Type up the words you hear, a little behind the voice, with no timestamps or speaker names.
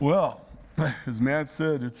Well, as Matt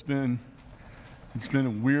said, it's been a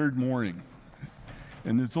weird morning.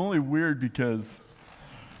 And it's only weird because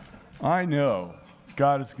I know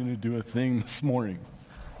God is going to do a thing this morning,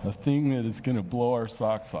 a thing that is going to blow our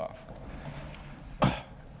socks off.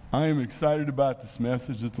 I am excited about this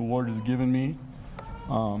message that the Lord has given me.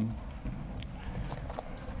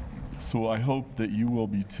 So I hope that you will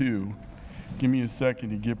be too. Give me a second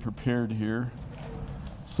to get prepared here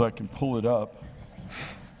so I can pull it up.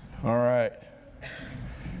 All right.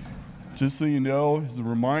 Just so you know, as a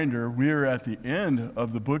reminder, we are at the end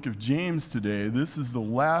of the book of James today. This is the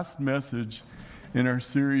last message in our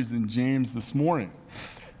series in James this morning.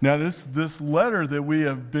 Now, this letter that we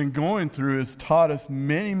have been going through has taught us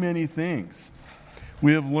many, many things.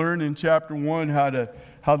 We have learned in chapter 1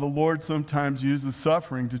 how the Lord sometimes uses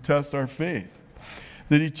suffering to test our faith.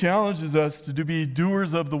 That He challenges us to be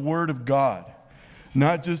doers of the Word of God.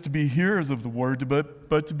 Not just to be hearers of the Word,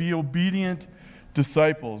 but to be obedient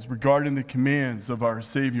disciples regarding the commands of our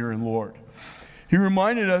Savior and Lord. He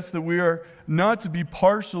reminded us that we are not to be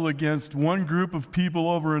partial against one group of people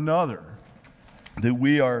over another, that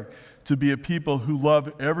we are to be a people who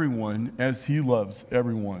love everyone as He loves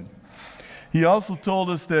everyone. He also told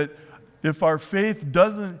us that if our faith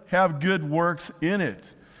doesn't have good works in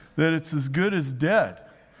it, that it's as good as dead.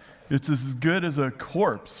 It's as good as a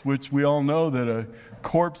corpse, which we all know that a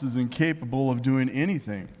corpse is incapable of doing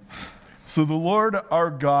anything. So the Lord our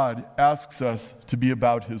God asks us to be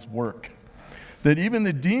about His work. That even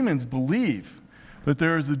the demons believe, but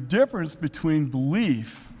there is a difference between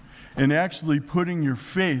belief and actually putting your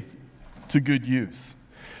faith to good use.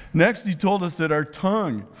 Next, He told us that our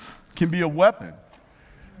tongue can be a weapon.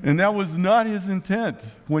 And that was not His intent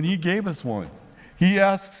when He gave us one. He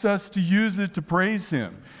asks us to use it to praise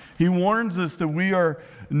Him. He warns us that we are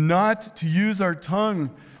not to use our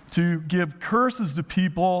tongue to give curses to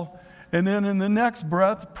people and then in the next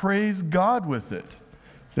breath praise God with it.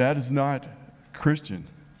 That is not Christian.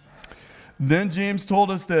 Then James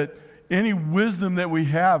told us that any wisdom that we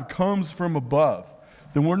have comes from above.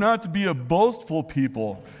 That we're not to be a boastful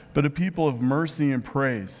people, but a people of mercy and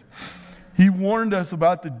praise. He warned us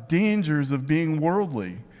about the dangers of being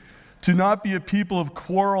worldly, to not be a people of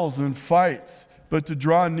quarrels and fights, but to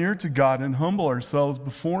draw near to God and humble ourselves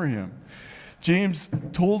before Him. James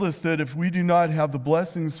told us that if we do not have the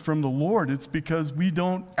blessings from the Lord, it's because we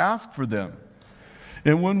don't ask for them.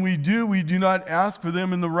 And when we do not ask for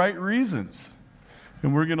them in the right reasons.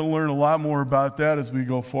 And we're going to learn a lot more about that as we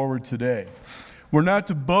go forward today. We're not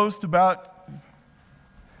to boast about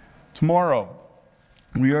tomorrow.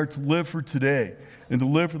 We are to live for today and to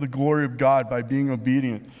live for the glory of God by being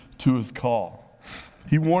obedient to His call.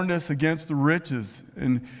 He warned us against the riches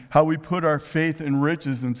and how we put our faith in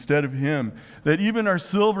riches instead of Him. That even our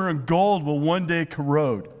silver and gold will one day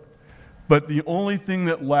corrode. But the only thing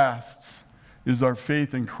that lasts is our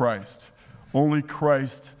faith in Christ. Only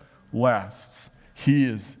Christ lasts. He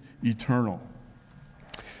is eternal.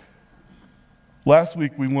 Last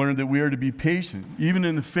week we learned that we are to be patient, even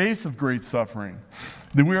in the face of great suffering.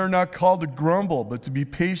 That we are not called to grumble, but to be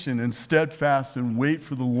patient and steadfast and wait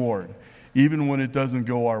for the Lord, even when it doesn't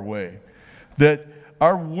go our way. That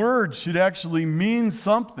our word should actually mean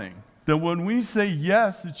something. That when we say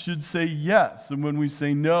yes, it should say yes. And when we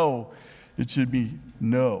say no, it should be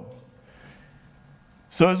no.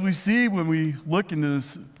 So as we see when we look into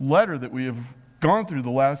this letter that we have gone through the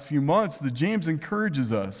last few months, that James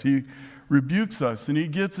encourages us. He rebukes us and he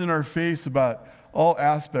gets in our face about all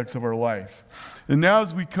aspects of our life. And now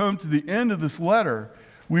as we come to the end of this letter,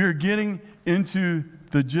 we are getting into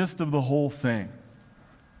the gist of the whole thing.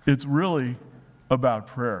 It's really about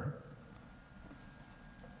prayer.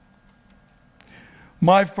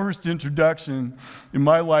 My first introduction in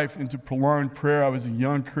my life into prolonged prayer, I was a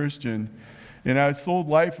young Christian, and I sold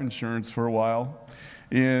life insurance for a while.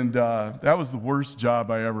 And that was the worst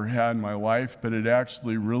job I ever had in my life, but it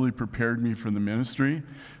actually really prepared me for the ministry.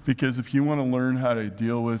 Because if you want to learn how to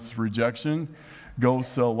deal with rejection, go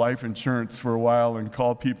sell life insurance for a while and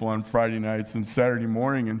call people on Friday nights and Saturday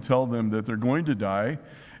morning and tell them that they're going to die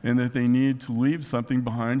and that they need to leave something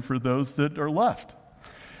behind for those that are left.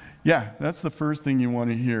 Yeah, that's the first thing you want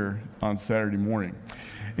to hear on Saturday morning.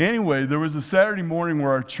 Anyway, there was a Saturday morning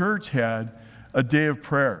where our church had a day of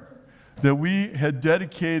prayer. That we had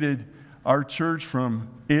dedicated our church from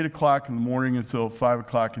 8 o'clock in the morning until 5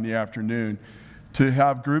 o'clock in the afternoon to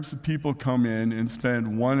have groups of people come in and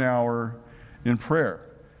spend 1 hour in prayer,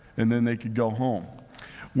 and then they could go home.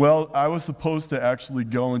 Well, I was supposed to actually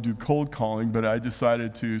go and do cold calling, but I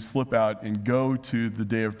decided to slip out and go to the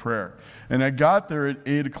day of prayer. And I got there at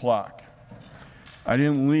 8 o'clock. I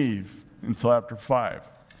didn't leave until after 5.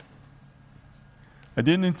 I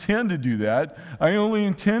didn't intend to do that. I only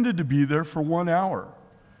intended to be there for 1 hour.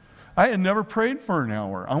 I had never prayed for an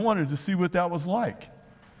hour. I wanted to see what that was like.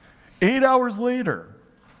 8 hours later,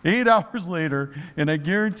 and I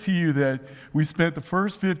guarantee you that we spent the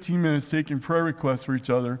first 15 minutes taking prayer requests for each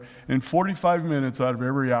other, and 45 minutes out of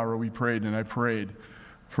every hour we prayed, and I prayed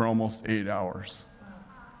for almost 8 hours.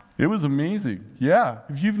 It was amazing. Yeah,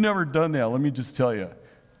 if you've never done that, let me just tell you,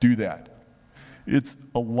 do that. It's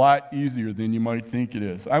a lot easier than you might think it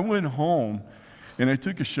is. I went home and I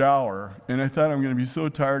took a shower, and I thought I'm going to be so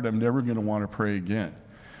tired I'm never going to want to pray again.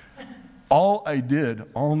 All I did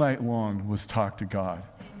all night long was talk to God.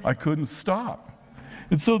 I couldn't stop.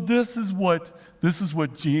 And so this is what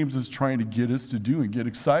James is trying to get us to do and get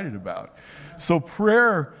excited about. So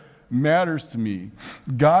prayer matters to me.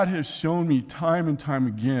 God has shown me time and time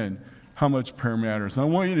again how much prayer matters. I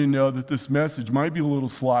want you to know that this message might be a little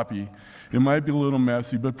sloppy. It might be a little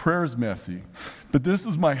messy, but prayer is messy. But this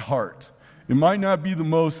is my heart. It might not be the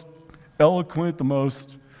most eloquent, the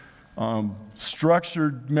most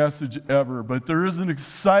structured message ever, but there is an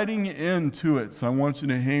exciting end to it, so I want you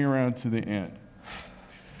to hang around to the end.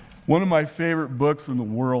 One of my favorite books in the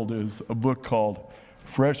world is a book called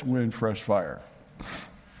Fresh Wind, Fresh Fire.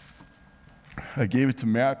 I gave it to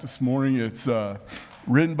Matt this morning. It's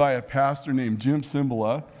written by a pastor named Jim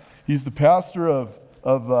Cymbala. He's the pastor of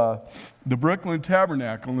the Brooklyn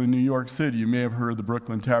Tabernacle in New York City. You may have heard of the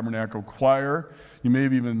Brooklyn Tabernacle Choir. You may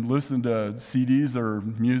have even listened to CDs or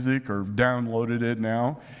music or downloaded it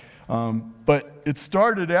now. But it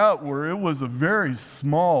started out where it was a very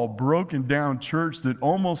small, broken down church that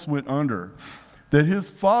almost went under, that his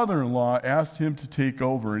father-in-law asked him to take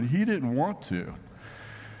over, and he didn't want to.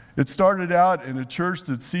 It started out in a church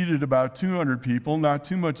that seated about 200 people, not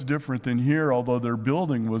too much different than here, although their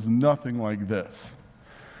building was nothing like this.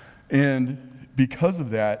 And because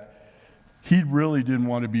of that, he really didn't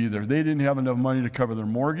want to be there. They didn't have enough money to cover their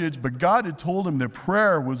mortgage, but God had told him that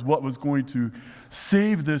prayer was what was going to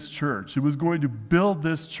save this church. It was going to build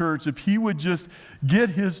this church. If he would just get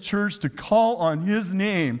his church to call on his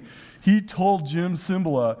name, he told Jim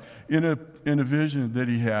Cymbala in a vision that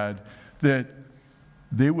he had that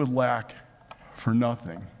they would lack for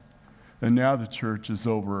nothing. And now the church is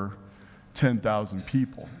over 10,000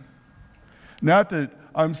 people. Not that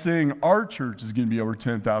I'm saying our church is going to be over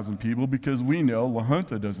 10,000 people, because we know La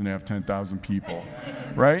Junta doesn't have 10,000 people,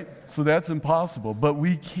 right? So that's impossible. But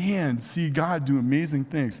we can see God do amazing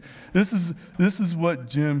things. This is what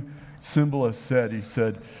Jim Cymbala said. He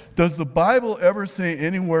said, "Does the Bible ever say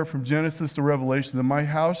anywhere from Genesis to Revelation that my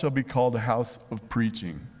house shall be called a house of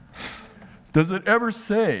preaching? Does it ever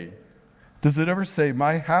say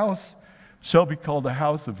my house shall be called a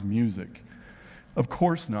house of music? Of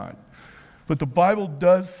course not. But the Bible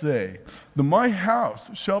does say that my house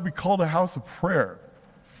shall be called a house of prayer.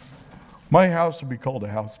 My house shall be called a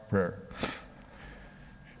house of prayer."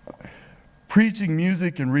 Preaching,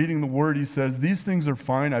 music, and reading the Word, he says, these things are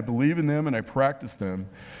fine. I believe in them and I practice them.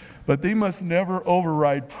 But they must never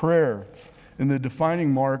override prayer and the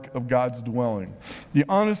defining mark of God's dwelling. The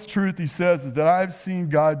honest truth, he says, is that I've seen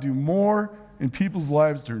God do more in people's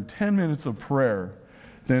lives during 10 minutes of prayer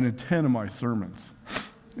than in 10 of my sermons.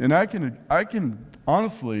 And I can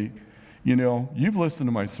honestly, you've listened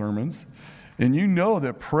to my sermons, and you know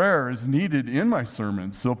that prayer is needed in my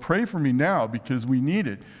sermons. So pray for me now, because we need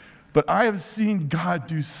it. But I have seen God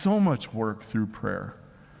do so much work through prayer.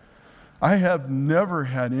 I have never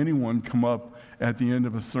had anyone come up at the end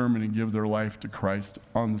of a sermon and give their life to Christ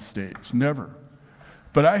on the stage. Never.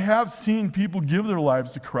 But I have seen people give their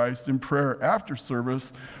lives to Christ in prayer after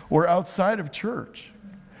service or outside of church.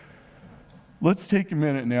 Let's take a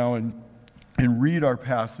minute now and read our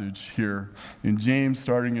passage here in James,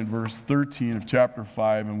 starting in verse 13 of chapter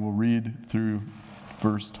 5, and we'll read through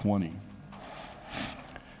verse 20.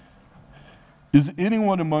 Is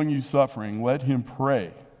anyone among you suffering? Let him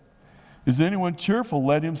pray. Is anyone cheerful?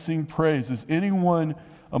 Let him sing praise. Is anyone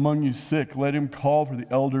among you sick? Let him call for the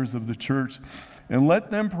elders of the church, and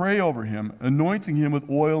let them pray over him, anointing him with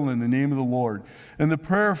oil in the name of the Lord. And the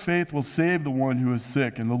prayer of faith will save the one who is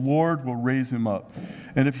sick, and the Lord will raise him up.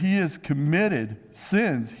 And if he has committed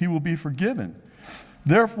sins, he will be forgiven.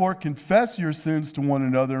 Therefore, confess your sins to one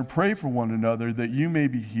another and pray for one another that you may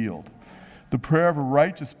be healed. The prayer of a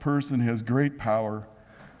righteous person has great power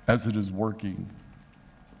as it is working.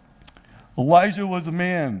 Elijah was a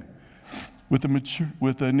man with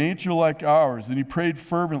a nature like ours, and he prayed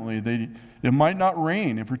fervently that it might not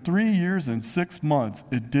rain. And for 3 years and 6 months,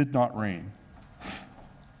 it did not rain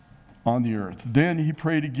on the earth. Then he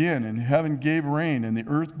prayed again, and heaven gave rain, and the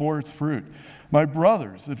earth bore its fruit. My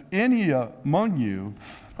brothers, if any among you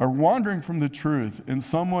are wandering from the truth and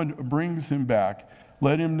someone brings him back,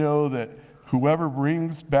 let him know that whoever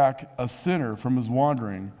brings back a sinner from his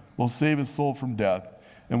wandering will save his soul from death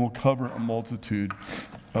and will cover a multitude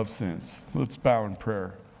of sins. Let's bow in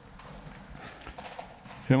prayer.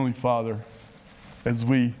 Heavenly Father, as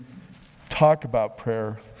we talk about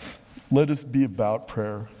prayer, let us be about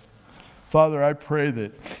prayer. Father, I pray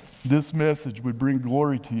that this message would bring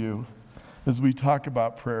glory to you as we talk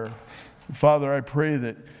about prayer. Father, I pray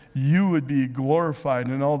that you would be glorified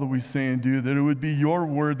in all that we say and do, that it would be your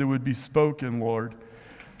word that would be spoken, Lord.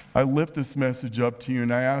 I lift this message up to you,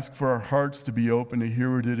 and I ask for our hearts to be open to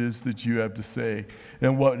hear what it is that you have to say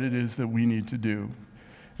and what it is that we need to do.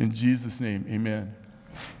 In Jesus' name, amen.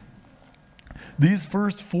 These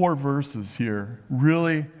first 4 verses here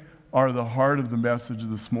really are the heart of the message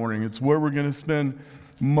this morning. It's where we're going to spend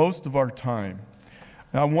most of our time.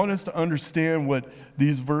 Now, I want us to understand what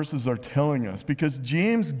these verses are telling us, because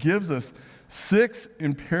James gives us 6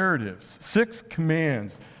 imperatives, 6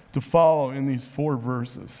 commands to follow in these 4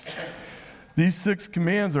 verses. These 6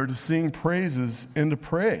 commands are to sing praises and to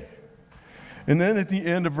pray. And then at the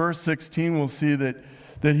end of verse 16, we'll see that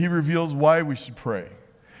he reveals why we should pray.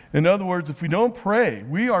 In other words, if we don't pray,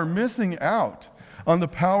 we are missing out on the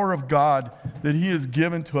power of God that he has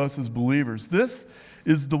given to us as believers. This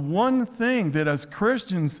is the one thing that as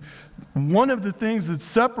Christians, one of the things that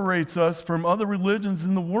separates us from other religions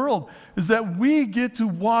in the world is that we get to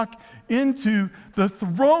walk into the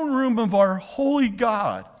throne room of our holy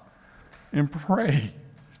God and pray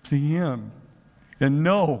to him and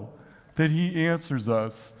know that he answers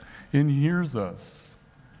us and hears us.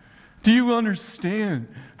 Do you understand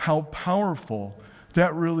how powerful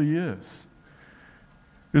that really is?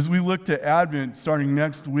 As we look to Advent starting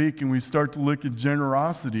next week and we start to look at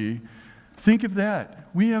generosity, think of that.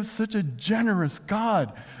 We have such a generous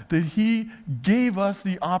God that he gave us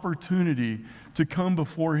the opportunity to come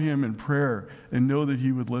before him in prayer and know that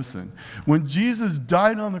he would listen. When Jesus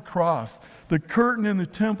died on the cross, the curtain in the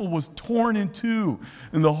temple was torn in two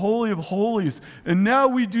in the Holy of Holies. And now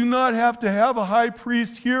we do not have to have a high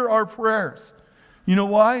priest hear our prayers. You know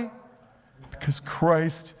why? Because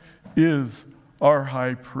Christ is our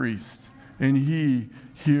high priest, and he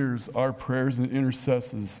hears our prayers and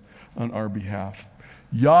intercesses on our behalf.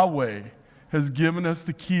 Yahweh has given us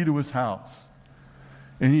the key to his house,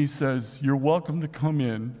 and he says, you're welcome to come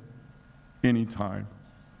in anytime.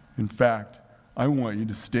 In fact, I want you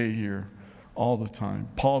to stay here all the time.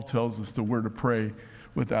 Paul tells us that we're to pray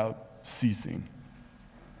without ceasing.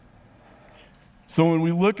 So when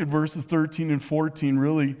we look at verses 13 and 14,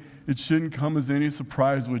 really, it shouldn't come as any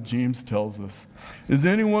surprise what James tells us. Is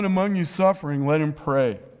anyone among you suffering? Let him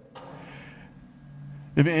pray.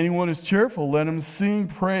 If anyone is cheerful, let him sing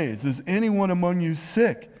praise. Is anyone among you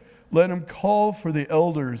sick? Let him call for the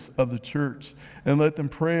elders of the church and let them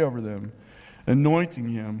pray over them, anointing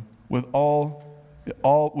him with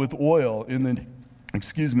with oil in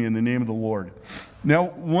the name of the Lord.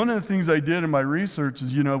 Now, one of the things I did in my research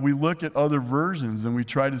is, we look at other versions and we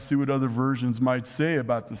try to see what other versions might say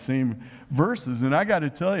about the same verses. And I got to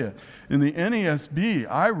tell you, in the NASB,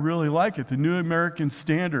 I really like it. The New American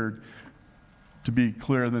Standard, to be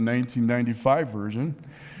clear, the 1995 version,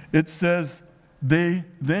 it says,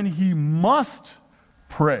 then he must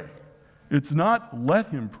pray. It's not let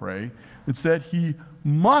him pray. It's that he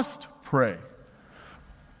must pray.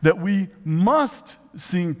 That we must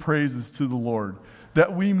sing praises to the Lord.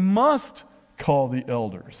 That we must call the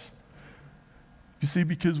elders. You see,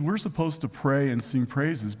 because we're supposed to pray and sing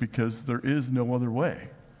praises because there is no other way.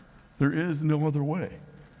 There is no other way.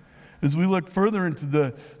 As we look further into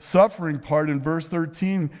the suffering part in verse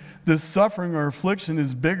 13, this suffering or affliction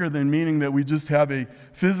is bigger than meaning that we just have a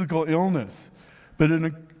physical illness. But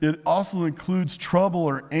it also includes trouble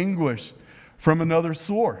or anguish from another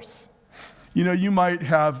source. You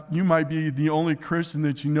might be the only Christian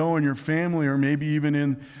that you know in your family or maybe even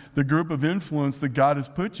in the group of influence that God has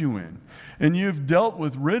put you in. And you've dealt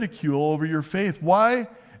with ridicule over your faith. Why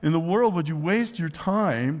in the world would you waste your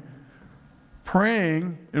time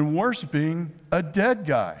praying and worshiping a dead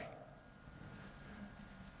guy?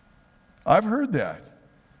 I've heard that.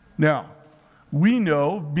 Now, we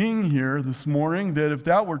know, being here this morning, that if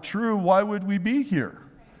that were true, why would we be here?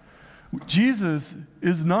 Jesus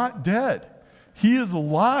is not dead. He is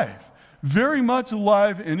alive, very much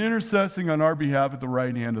alive and intercessing on our behalf at the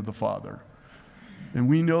right hand of the Father. And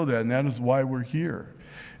we know that, and that is why we're here.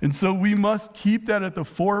 And so we must keep that at the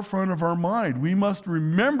forefront of our mind. We must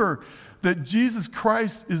remember that Jesus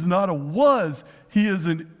Christ is not a was, he is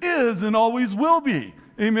and always will be.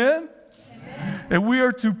 Amen? Amen. And we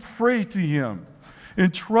are to pray to him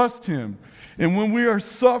and trust him. And when we are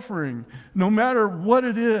suffering, no matter what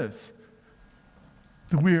it is,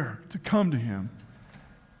 that we are to come to him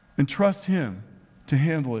and trust him to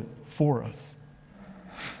handle it for us.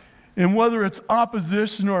 And whether it's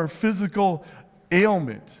opposition or a physical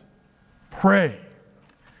ailment, pray.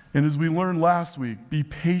 And as we learned last week, be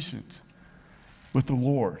patient with the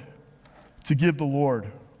Lord, to give the Lord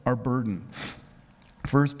our burden.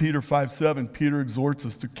 1 Peter 5:7, Peter exhorts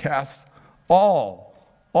us to cast all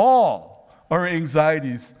our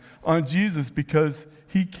anxieties on Jesus because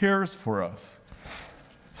he cares for us.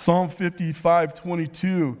 Psalm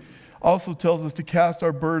 55:22 also tells us to cast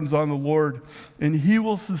our burdens on the Lord, and he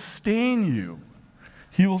will sustain you.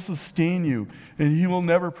 He will sustain you, and he will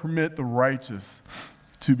never permit the righteous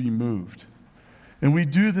to be moved. And we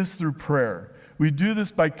do this through prayer. We do this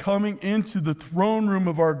by coming into the throne room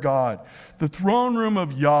of our God, the throne room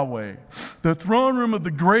of Yahweh, the throne room of the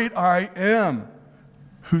great I Am,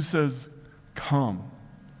 who says, come,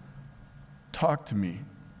 talk to me.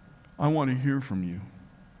 I want to hear from you.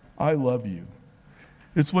 I love you.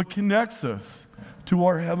 It's what connects us to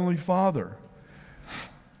our Heavenly Father.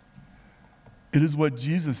 It is what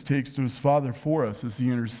Jesus takes to his Father for us as he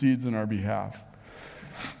intercedes in our behalf.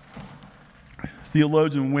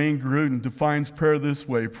 Theologian Wayne Grudem defines prayer this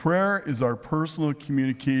way: prayer is our personal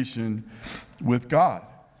communication with God.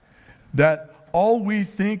 That all we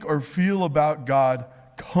think or feel about God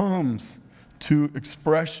comes to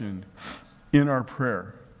expression in our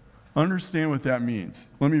prayer. Understand what that means.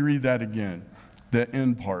 Let me read that again, the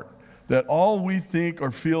end part. That all we think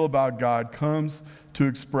or feel about God comes to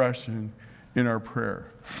expression in our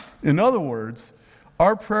prayer. In other words,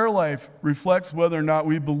 our prayer life reflects whether or not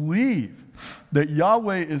we believe that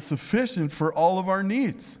Yahweh is sufficient for all of our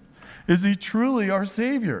needs. Is he truly our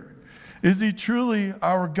Savior? Is he truly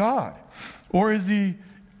our God? Or is he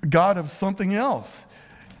God of something else?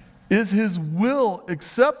 Is his will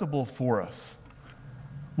acceptable for us?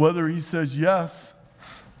 Whether he says yes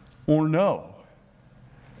or no.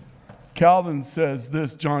 Calvin says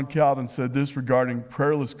this, John Calvin said this regarding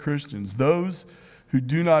prayerless Christians: those who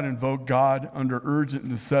do not invoke God under urgent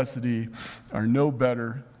necessity are no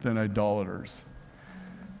better than idolaters.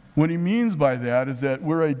 What he means by that is that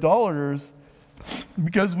we're idolaters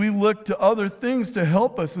because we look to other things to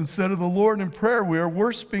help us instead of the Lord in prayer. We are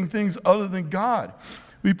worshiping things other than God.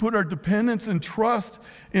 We put our dependence and trust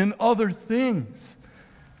in other things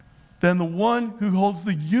than the one who holds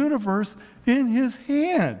the universe in his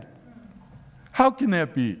hand. How can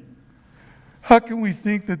that be? How can we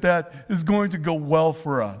think that that is going to go well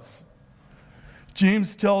for us?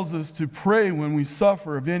 James tells us to pray when we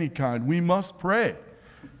suffer of any kind. We must pray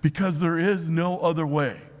because there is no other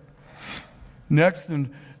way. Next, in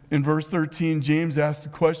verse 13, James asks the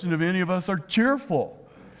question if any of us are cheerful.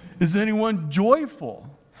 Is anyone joyful?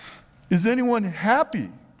 Is anyone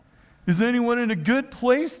happy? Is anyone in a good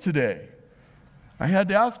place today? I had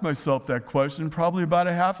to ask myself that question probably about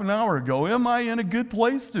a half an hour ago. Am I in a good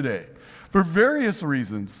place today? For various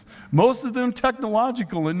reasons, most of them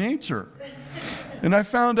technological in nature. And I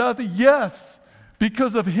found out that yes,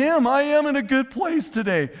 because of him, I am in a good place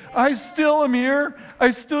today. I still am here.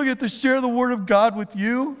 I still get to share the Word of God with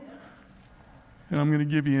you. And I'm going to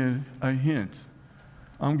give you a hint.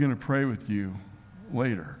 I'm going to pray with you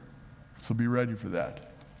later. So be ready for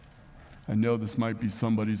that. I know this might be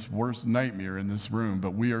somebody's worst nightmare in this room,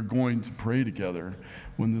 but we are going to pray together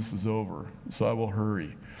when this is over. So I will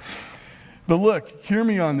hurry. But look, hear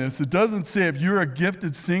me on this. It doesn't say if you're a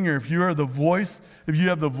gifted singer, if you have the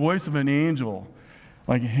voice of an angel,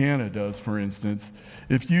 like Hannah does, for instance,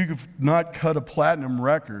 if you've not cut a platinum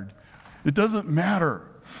record, it doesn't matter.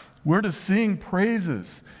 We're to sing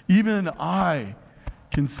praises. Even I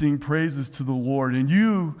can sing praises to the Lord. And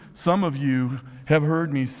you, some of you, have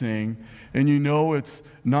heard me sing, and you know it's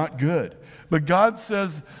not good. But God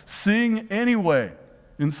says, sing anyway.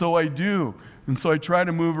 And so I do. And so I try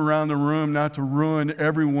to move around the room not to ruin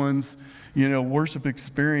everyone's, worship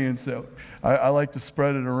experience. I like to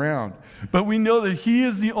spread it around. But we know that he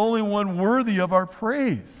is the only one worthy of our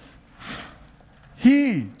praise.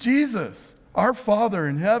 He, Jesus, our Father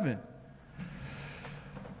in heaven.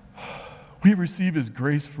 We receive his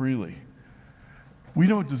grace freely. We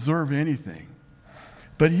don't deserve anything,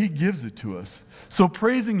 but he gives it to us. So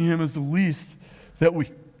praising him is the least that we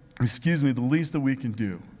can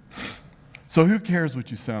do. So who cares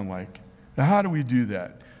what you sound like? Now, how do we do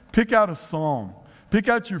that? Pick out a psalm. Pick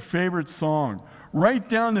out your favorite song. Write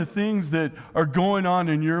down the things that are going on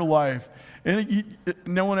in your life. And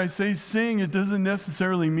now when I say sing, it doesn't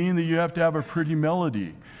necessarily mean that you have to have a pretty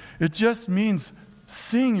melody. It just means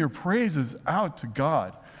sing your praises out to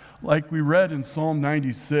God. Like we read in Psalm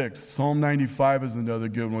 96, Psalm 95 is another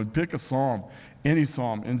good one. Pick a psalm, any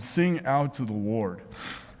psalm, and sing out to the Lord.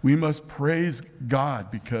 We must praise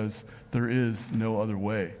God because there is no other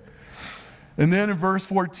way. And then in verse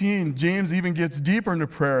 14, James even gets deeper into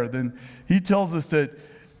prayer. Then he tells us that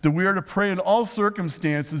we are to pray in all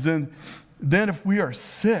circumstances. And then if we are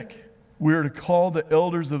sick, we are to call the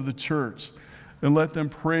elders of the church and let them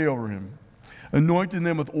pray over him, anointing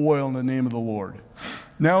them with oil in the name of the Lord.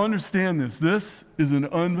 Now understand this. This is an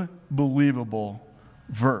unbelievable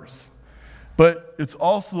verse. But it's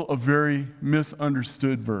also a very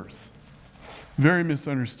misunderstood verse. Very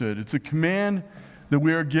misunderstood. It's a command that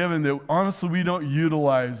we are given that honestly we don't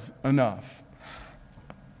utilize enough.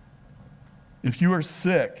 If you are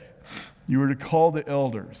sick, you are to call the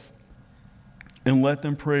elders and let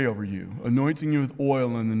them pray over you, anointing you with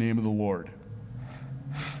oil in the name of the Lord.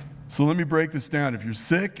 So let me break this down. If you're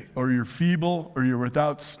sick or you're feeble or you're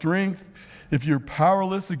without strength, if you're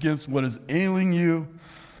powerless against what is ailing you,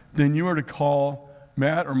 then you are to call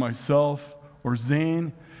Matt or myself or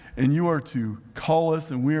Zane, and you are to call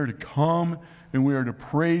us, and we are to come, and we are to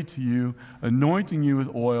pray to you, anointing you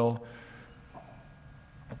with oil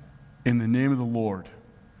in the name of the Lord.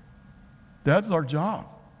 That's our job.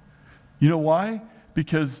 You know why?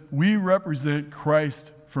 Because we represent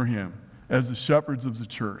Christ for him as the shepherds of the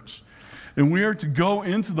church. And we are to go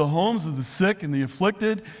into the homes of the sick and the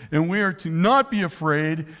afflicted, and we are to not be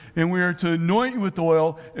afraid, and we are to anoint you with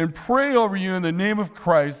oil and pray over you in the name of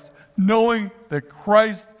Christ, knowing that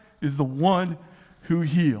Christ is the one who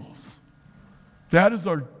heals. That is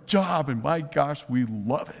our job, and my gosh, we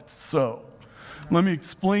love it. So, let me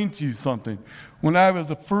explain to you something. When I was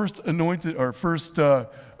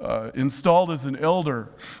installed as an elder,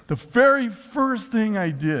 the very first thing I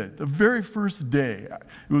did, the very first day,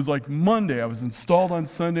 it was like Monday. I was installed on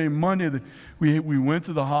Sunday. Monday, we went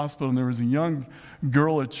to the hospital, and there was a young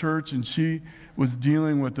girl at church, and she was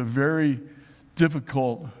dealing with a very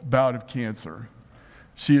difficult bout of cancer.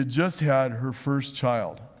 She had just had her first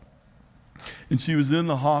child, and she was in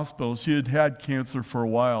the hospital. She had had cancer for a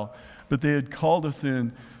while, but they had called us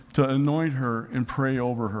in to anoint her and pray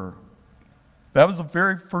over her. That was the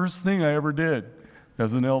very first thing I ever did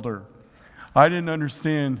as an elder. I didn't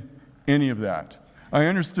understand any of that. I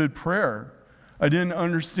understood prayer. I didn't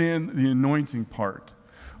understand the anointing part.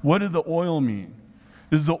 What did the oil mean?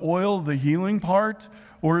 Is the oil the healing part,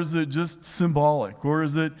 or is it just symbolic, or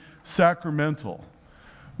is it sacramental?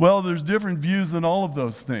 Well, there's different views on all of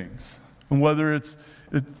those things. And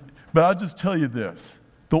but I'll just tell you this.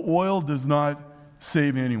 The oil does not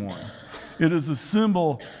save anyone. It is a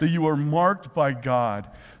symbol that you are marked by God,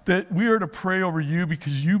 that we are to pray over you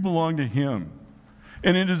because you belong to him.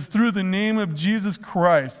 And it is through the name of Jesus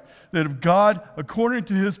Christ that if God, according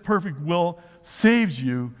to his perfect will, saves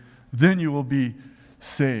you, then you will be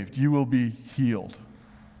saved. You will be healed.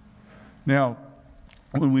 Now,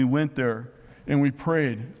 when we went there and we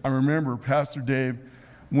prayed, I remember Pastor Dave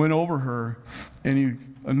went over her and he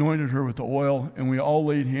anointed her with the oil, and we all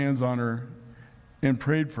laid hands on her and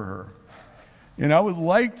prayed for her. And I would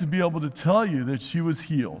like to be able to tell you that she was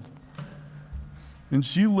healed. And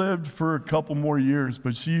she lived for a couple more years,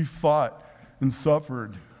 but she fought and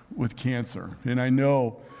suffered with cancer. And I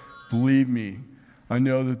know, believe me, I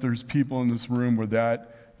know that there's people in this room where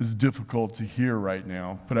that is difficult to hear right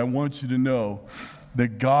now. But I want you to know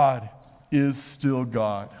that God is still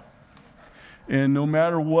God. And no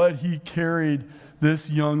matter what, he carried this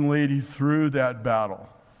young lady through that battle.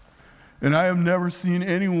 And I have never seen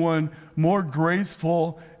anyone more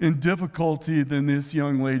graceful in difficulty than this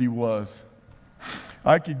young lady was.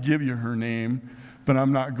 I could give you her name, but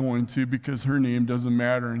I'm not going to because her name doesn't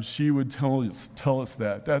matter, and she would tell us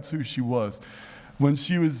that. That's who she was. When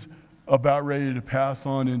she was about ready to pass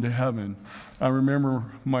on into heaven, I remember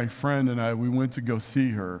my friend and I, we went to go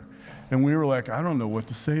see her, and we were like, I don't know what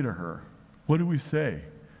to say to her. What do we say?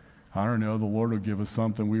 I don't know, the Lord will give us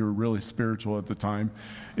something. We were really spiritual at the time.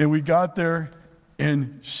 And we got there,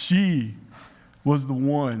 and she was the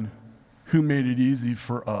one who made it easy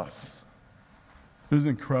for us. It was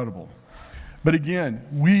incredible. But again,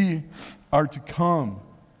 we are to come.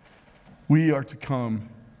 We are to come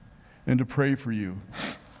and to pray for you.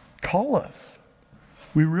 Call us.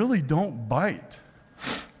 We really don't bite.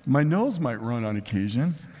 My nose might run on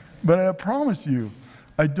occasion, but I promise you,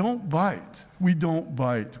 I don't bite. We don't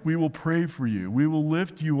bite. We will pray for you. We will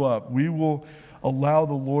lift you up. We will allow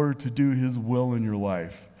the Lord to do his will in your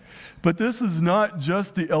life. But this is not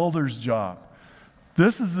just the elder's job.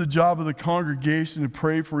 This is the job of the congregation to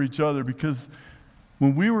pray for each other, because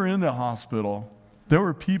when we were in the hospital, there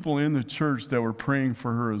were people in the church that were praying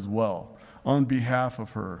for her as well, on behalf of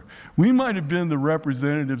her. We might have been the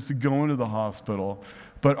representatives to go into the hospital,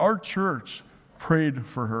 but our church prayed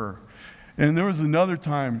for her. And there was another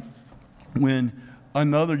time when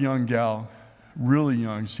another young gal, really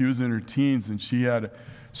young, she was in her teens, and she had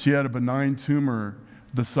a benign tumor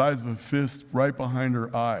the size of a fist right behind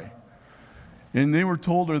her eye. And they were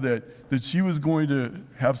told her that she was going to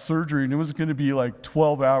have surgery, and it was going to be like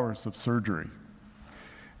 12 hours of surgery.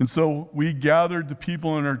 And so we gathered the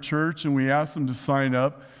people in our church, and we asked them to sign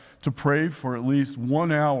up to pray for at least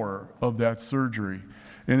 1 hour of that surgery.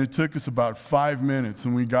 And it took us about 5 minutes,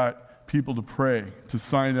 and we got people to pray, to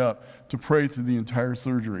sign up, to pray through the entire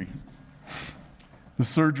surgery. The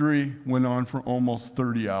surgery went on for almost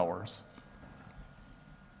 30 hours.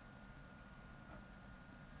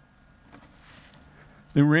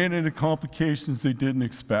 They ran into complications they didn't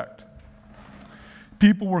expect.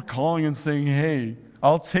 People were calling and saying, hey,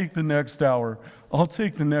 I'll take the next hour. I'll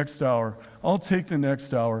take the next hour. I'll take the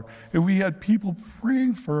next hour. And we had people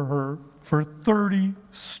praying for her for 30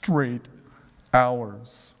 straight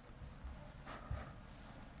hours.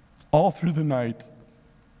 All through the night.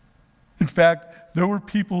 In fact, there were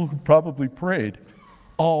people who probably prayed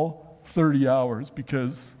all 30 hours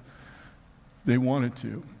because they wanted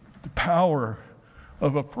to. The power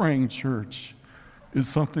of a praying church is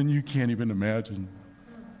something you can't even imagine.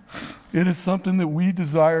 It is something that we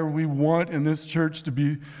desire, we want in this church to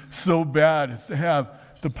be so bad, is to have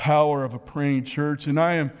the power of a praying church. And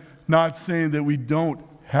I am not saying that we don't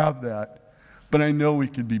have that, but I know we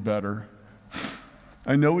could be better.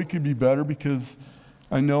 I know we could be better because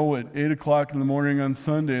I know at 8 o'clock in the morning on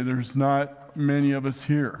Sunday, there's not many of us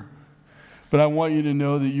here. But I want you to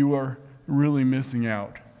know that you are really missing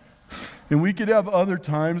out. And we could have other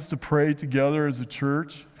times to pray together as a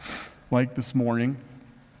church, like this morning.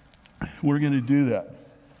 We're going to do that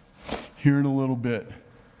here in a little bit.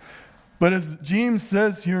 But as James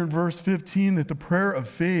says here in verse 15, that the prayer of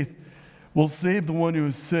faith will save the one who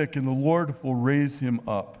is sick, and the Lord will raise him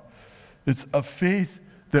up. It's a faith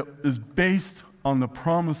that is based on the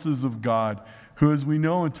promises of God, who, as we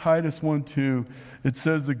know in Titus 1:2, it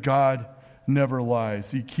says that God never lies.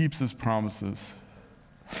 He keeps his promises.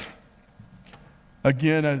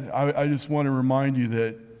 Again, I just want to remind you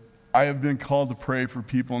that I have been called to pray for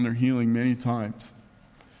people and their healing many times.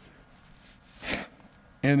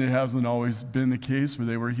 And it hasn't always been the case where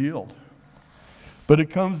they were healed. But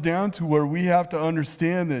it comes down to where we have to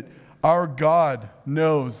understand that our God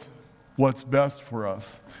knows what's best for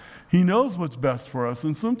us. He knows what's best for us.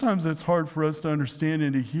 And sometimes it's hard for us to understand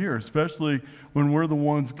and to hear, especially when we're the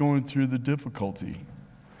ones going through the difficulty.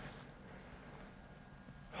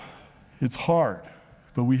 It's hard,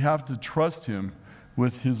 but we have to trust him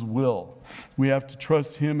with his will. We have to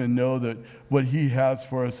trust him and know that what he has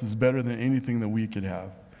for us is better than anything that we could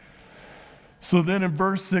have. So then in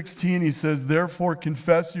verse 16 he says, therefore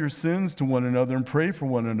confess your sins to one another and pray for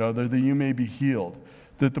one another that you may be healed.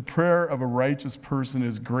 That the prayer of a righteous person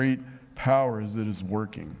is great power as it is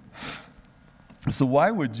working. So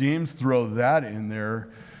why would James throw that in there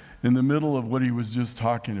in the middle of what he was just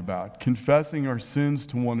talking about? Confessing our sins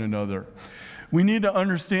to one another. We need to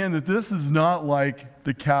understand that this is not like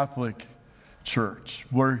the Catholic Church,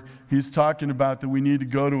 where he's talking about that we need to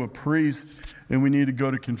go to a priest and we need to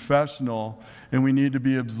go to confessional and we need to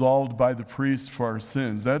be absolved by the priest for our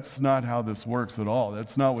sins. That's not how this works at all.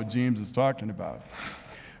 That's not what James is talking about.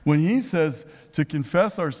 When he says to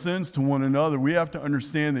confess our sins to one another, we have to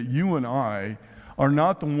understand that you and I are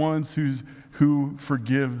not the ones who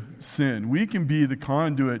forgive sin. We can be the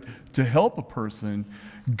conduit to help a person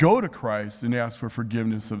go to Christ and ask for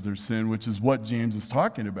forgiveness of their sin, which is what James is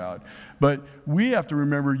talking about. But we have to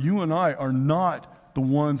remember you and I are not the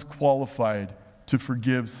ones qualified to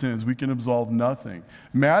forgive sins. We can absolve nothing.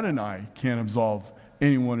 Matt and I can't absolve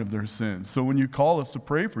any one of their sins. So when you call us to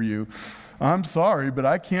pray for you, I'm sorry, but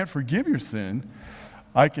I can't forgive your sin.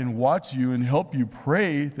 I can watch you and help you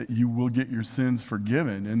pray that you will get your sins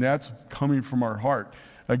forgiven. And that's coming from our heart.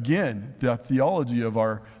 Again, the theology of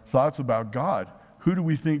our thoughts about God. Who do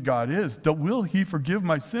we think God is? Will he forgive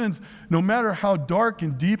my sins no matter how dark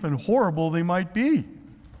and deep and horrible they might be?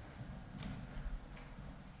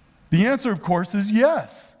 The answer, of course, is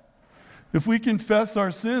yes. If we confess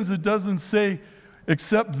our sins, it doesn't say,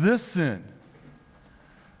 except this sin.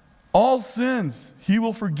 All sins he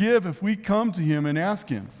will forgive if we come to him and ask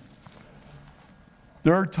him.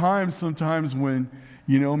 There are times sometimes when,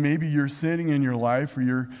 maybe you're sinning in your life or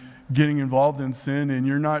you're getting involved in sin and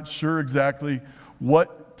you're not sure exactly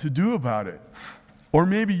what to do about it. Or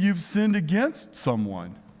maybe you've sinned against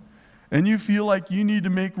someone and you feel like you need to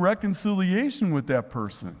make reconciliation with that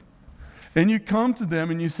person. And you come to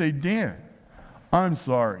them and you say, Dan, I'm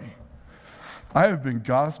sorry. I have been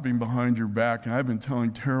gossiping behind your back, and I've been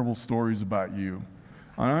telling terrible stories about you.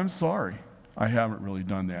 And I'm sorry. I haven't really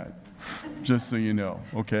done that, just so you know,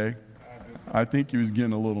 okay? I think he was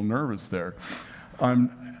getting a little nervous there.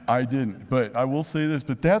 I didn't, but I will say this,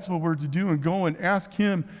 but that's what we're to do, and go and ask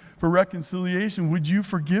him for reconciliation. Would you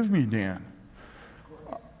forgive me, Dan?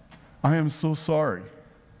 I am so sorry,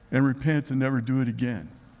 and repent and never do it again.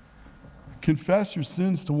 Confess your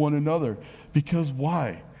sins to one another, because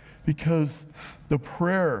why? Because the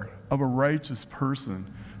prayer of a righteous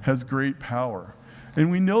person has great power.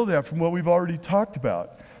 And we know that from what we've already talked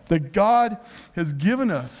about, that God has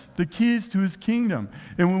given us the keys to his kingdom.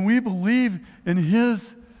 And when we believe in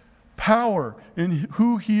his power and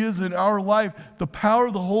who he is in our life, the power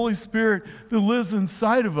of the Holy Spirit that lives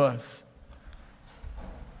inside of us,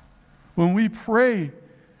 when we pray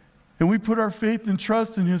and we put our faith and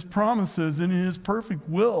trust in his promises and in his perfect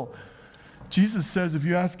will, Jesus says, if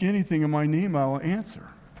you ask anything in my name, I will answer.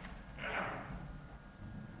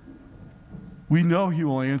 We know he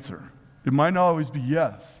will answer. It might not always be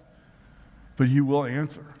yes, but he will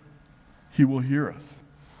answer. He will hear us.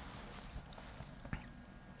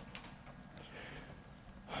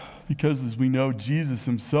 Because as we know, Jesus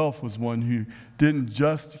himself was one who didn't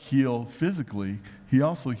just heal physically, he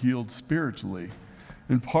also healed spiritually.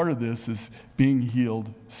 And part of this is being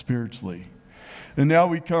healed spiritually. And now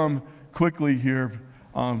we come quickly here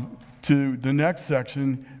to the next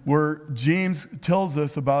section where James tells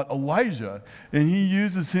us about Elijah, and he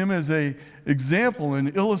uses him as an example, an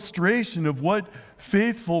illustration of what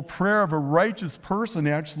faithful prayer of a righteous person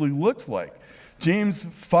actually looks like. James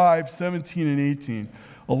 5:17 and 18.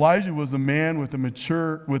 Elijah was a man with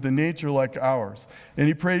a nature like ours, and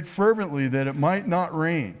he prayed fervently that it might not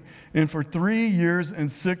rain. And for 3 years and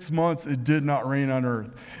 6 months it did not rain on earth.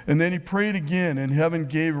 And then he prayed again, and heaven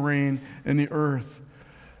gave rain, and the earth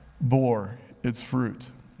bore its fruit.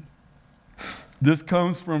 This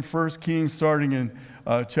comes from 1 Kings, starting in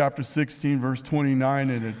chapter 16, verse 29,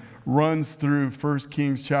 and it runs through 1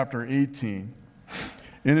 Kings chapter 18.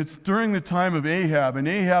 And it's during the time of Ahab, and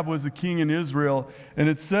Ahab was the king in Israel, and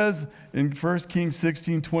it says in 1 Kings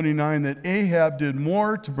 16:29 that Ahab did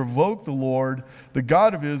more to provoke the Lord, the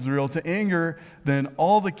God of Israel, to anger than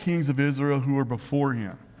all the kings of Israel who were before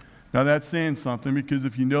him. Now that's saying something, because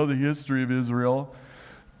if you know the history of Israel,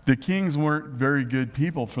 the kings weren't very good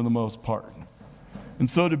people for the most part. And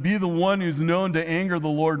so to be the one who's known to anger the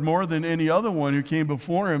Lord more than any other one who came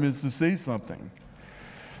before him is to say something.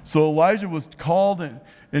 So Elijah was called,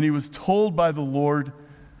 and he was told by the Lord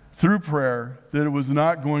through prayer that it was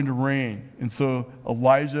not going to rain. And so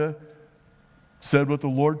Elijah said what the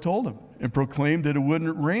Lord told him and proclaimed that it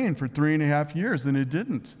wouldn't rain for 3.5 years, and it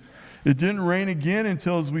didn't. It didn't rain again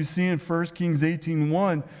until, as we see in 1 Kings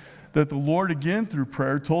 18:1, that the Lord again through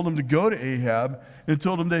prayer told him to go to Ahab and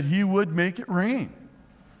told him that he would make it rain.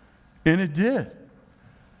 And it did.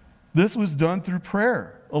 This was done through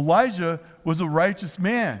prayer. Elijah was a righteous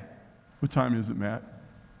man. What time is it, Matt?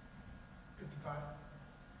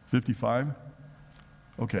 55?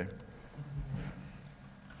 Okay.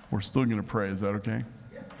 We're still going to pray. Is that okay?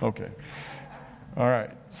 Okay. All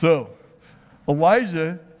right. So,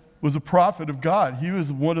 Elijah was a prophet of God. He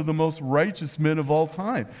was one of the most righteous men of all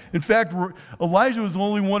time. In fact, Elijah was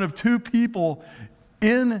only one of 2 people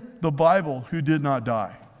in the Bible who did not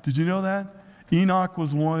die. Did you know that? Enoch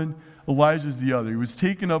was one, Elijah's the other. He was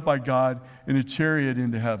taken up by God in a chariot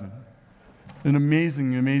into heaven. An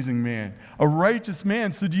amazing, amazing man. A righteous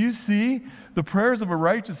man. So do you see the prayers of a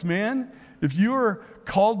righteous man? If you are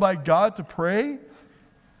called by God to pray,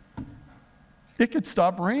 it could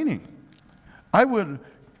stop raining. I would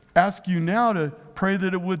ask you now to pray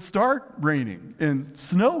that it would start raining and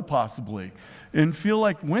snow possibly and feel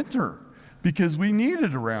like winter, because we need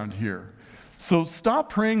it around here. So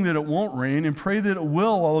stop praying that it won't rain and pray that it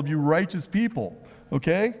will, all of you righteous people.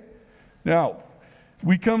 Okay? Now,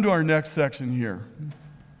 we come to our next section here.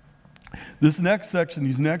 This next section,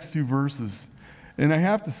 these next 2 verses, and I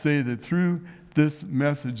have to say that through this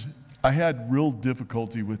message, I had real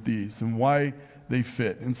difficulty with these and why they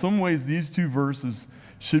fit. In some ways, these 2 verses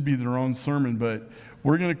should be their own sermon, but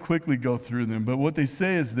we're going to quickly go through them. But what they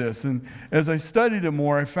say is this, and as I studied it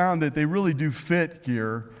more, I found that they really do fit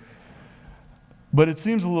here. But it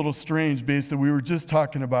seems a little strange based on we were just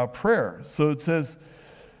talking about prayer. So it says,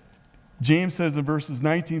 James says in verses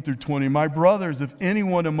 19 through 20, "My brothers, if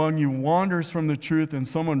anyone among you wanders from the truth and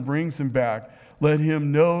someone brings him back, let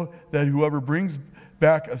him know that whoever brings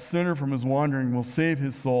back a sinner from his wandering, will save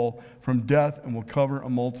his soul from death, and will cover a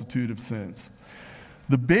multitude of sins.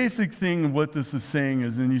 The basic thing of what this is saying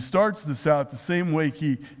is, and he starts this out the same way,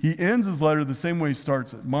 he ends his letter the same way he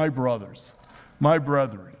starts it. My brothers, my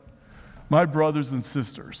brethren, my brothers and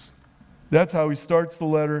sisters. That's how he starts the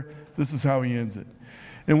letter. This is how he ends it.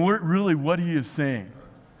 And really what he is saying,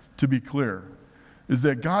 to be clear, is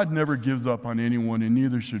that God never gives up on anyone, and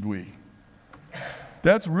neither should we.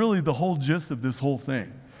 That's really the whole gist of this whole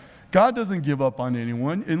thing. God doesn't give up on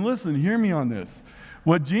anyone. And listen, hear me on this.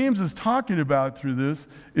 What James is talking about through this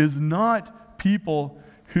is not people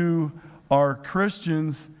who are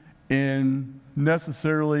Christians and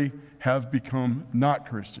necessarily have become not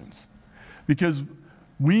Christians. Because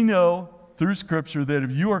we know through Scripture that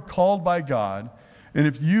if you are called by God, and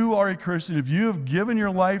if you are a Christian, if you have given your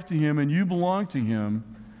life to Him and you belong to Him,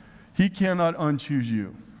 He cannot unchoose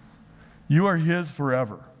you. You are His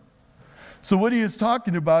forever. So what he is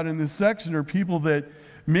talking about in this section are people that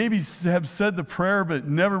maybe have said the prayer but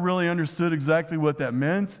never really understood exactly what that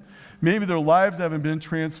meant. Maybe their lives haven't been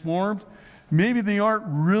transformed. Maybe they aren't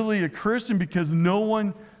really a Christian because no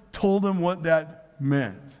one told them what that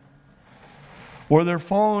meant. Or they're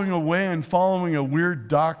following away and following a weird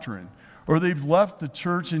doctrine. Or they've left the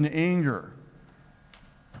church in anger.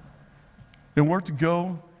 And we're to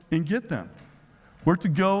go and get them. We're to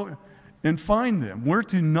go and find them. We're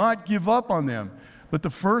to not give up on them. But the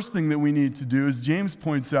first thing that we need to do, as James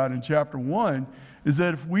points out in chapter 1, is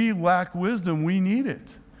that if we lack wisdom, we need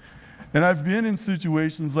it. And I've been in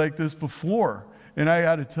situations like this before, and I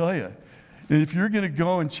got to tell you, if you're going to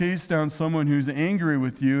go and chase down someone who's angry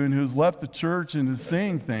with you and who's left the church and is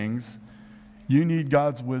saying things, you need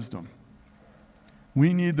God's wisdom.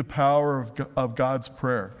 We need the power of God's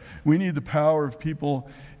prayer. We need the power of people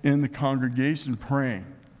in the congregation praying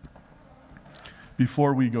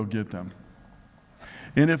before we go get them.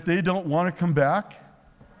 And if they don't want to come back,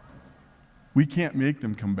 we can't make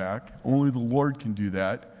them come back. Only the Lord can do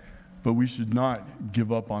that. But we should not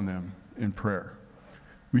give up on them in prayer.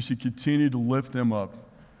 We should continue to lift them up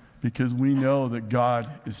because we know that God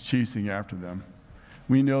is chasing after them.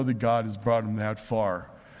 We know that God has brought them that far.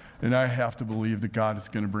 And I have to believe that God is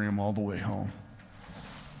going to bring them all the way home.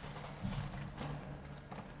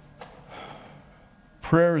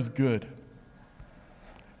 Prayer is good.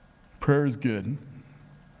 Prayer is good.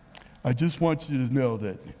 I just want you to know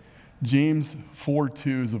that James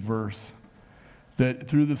 4:2 is a verse that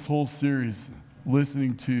through this whole series,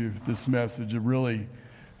 listening to this message, it really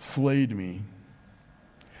slayed me.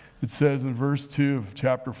 It says in verse 2 of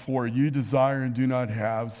chapter 4, you desire and do not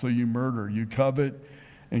have, so you murder. You covet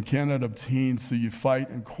and cannot obtain, so you fight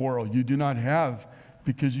and quarrel. You do not have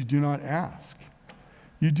because you do not ask.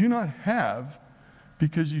 You do not have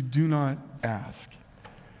because you do not ask.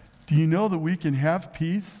 Do you know that we can have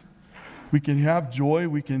peace? We can have joy.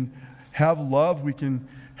 We can have love. We can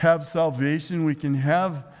have salvation. We can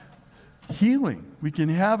have healing. We can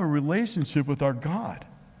have a relationship with our God.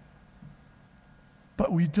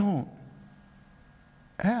 But we don't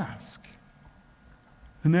ask.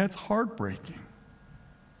 And that's heartbreaking.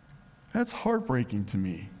 That's heartbreaking to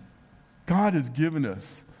me. God has given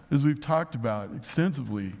us, as we've talked about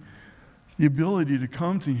extensively, the ability to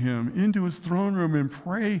come to Him into His throne room and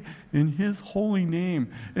pray in His holy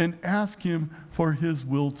name and ask Him for His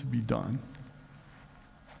will to be done.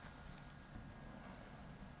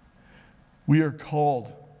 We are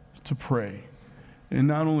called to pray. And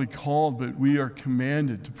not only called, but we are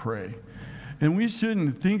commanded to pray. And we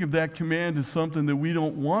shouldn't think of that command as something that we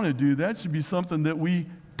don't want to do. That should be something that we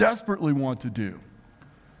desperately want to do.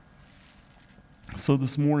 So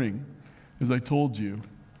this morning, as I told you,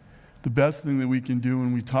 the best thing that we can do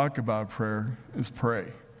when we talk about prayer is pray.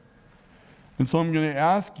 And so I'm going to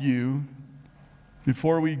ask you,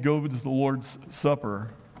 before we go to the Lord's Supper,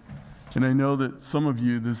 and I know that some of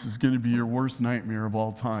you, this is going to be your worst nightmare of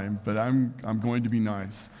all time, but I'm going to be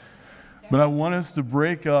nice. But I want us to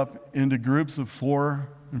break up into groups of 4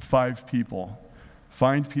 and 5 people.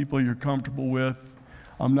 Find people you're comfortable with.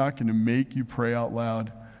 I'm not going to make you pray out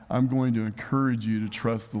loud. I'm going to encourage you to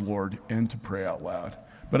trust the Lord and to pray out loud.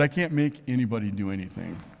 But I can't make anybody do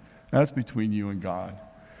anything. That's between you and God.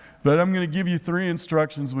 But I'm going to give you 3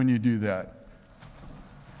 instructions when you do that.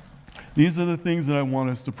 These are the things that I want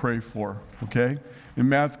us to pray for, okay? And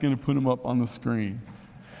Matt's going to put them up on the screen.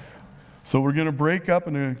 So we're going to break up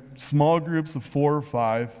into small groups of 4 or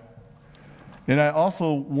 5. And I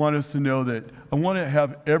also want us to know that I want to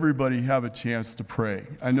have everybody have a chance to pray.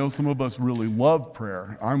 I know some of us really love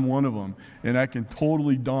prayer. I'm one of them. And I can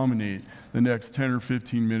totally dominate the next 10 or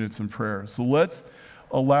 15 minutes in prayer. So let's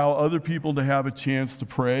allow other people to have a chance to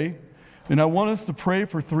pray. And I want us to pray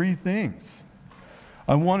for 3 things.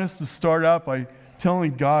 I want us to start out by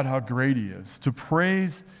telling God how great he is, to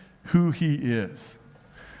praise who he is.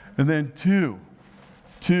 And then two,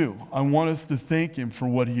 I want us to thank him for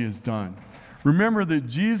what he has done. Remember that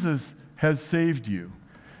Jesus has saved you.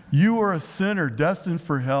 You were a sinner destined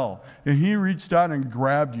for hell, and he reached out and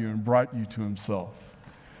grabbed you and brought you to himself.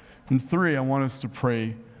 And 3, I want us to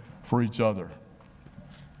pray for each other.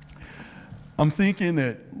 I'm thinking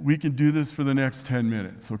that we can do this for the next 10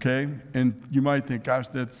 minutes, okay? And you might think, gosh,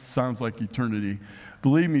 that sounds like eternity.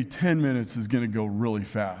 Believe me, 10 minutes is going to go really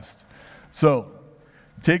fast. So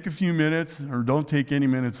take a few minutes, or don't take any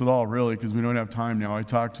minutes at all, really, because we don't have time now. I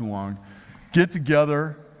talked too long. Get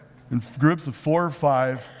together in groups of 4 or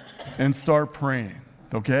 5 and start praying,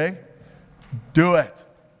 okay? Do it.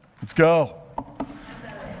 Let's go.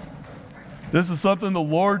 This is something the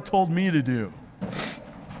Lord told me to do.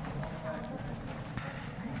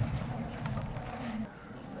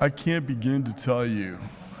 I can't begin to tell you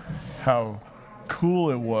how cool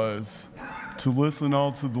it was to listen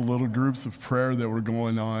all to the little groups of prayer that were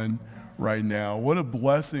going on right now. What a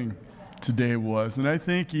blessing today was. And I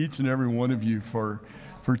thank each and every one of you for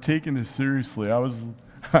taking this seriously. I was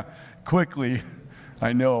quickly,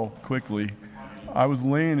 I was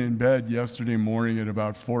laying in bed yesterday morning at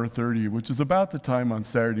about 4:30, which is about the time on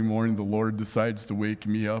Saturday morning the Lord decides to wake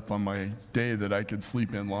me up on my day that I could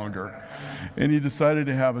sleep in longer. And he decided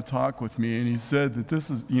to have a talk with me, and he said that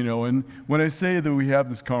this is, and when I say that we have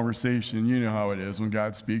this conversation, you know how it is. When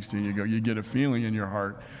God speaks to you, you get a feeling in your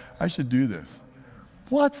heart, I should do this.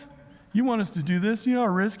 What? You want us to do this? You know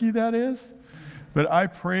how risky that is? But I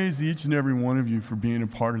praise each and every one of you for being a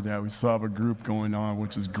part of that. We still have a group going on,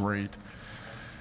 which is great.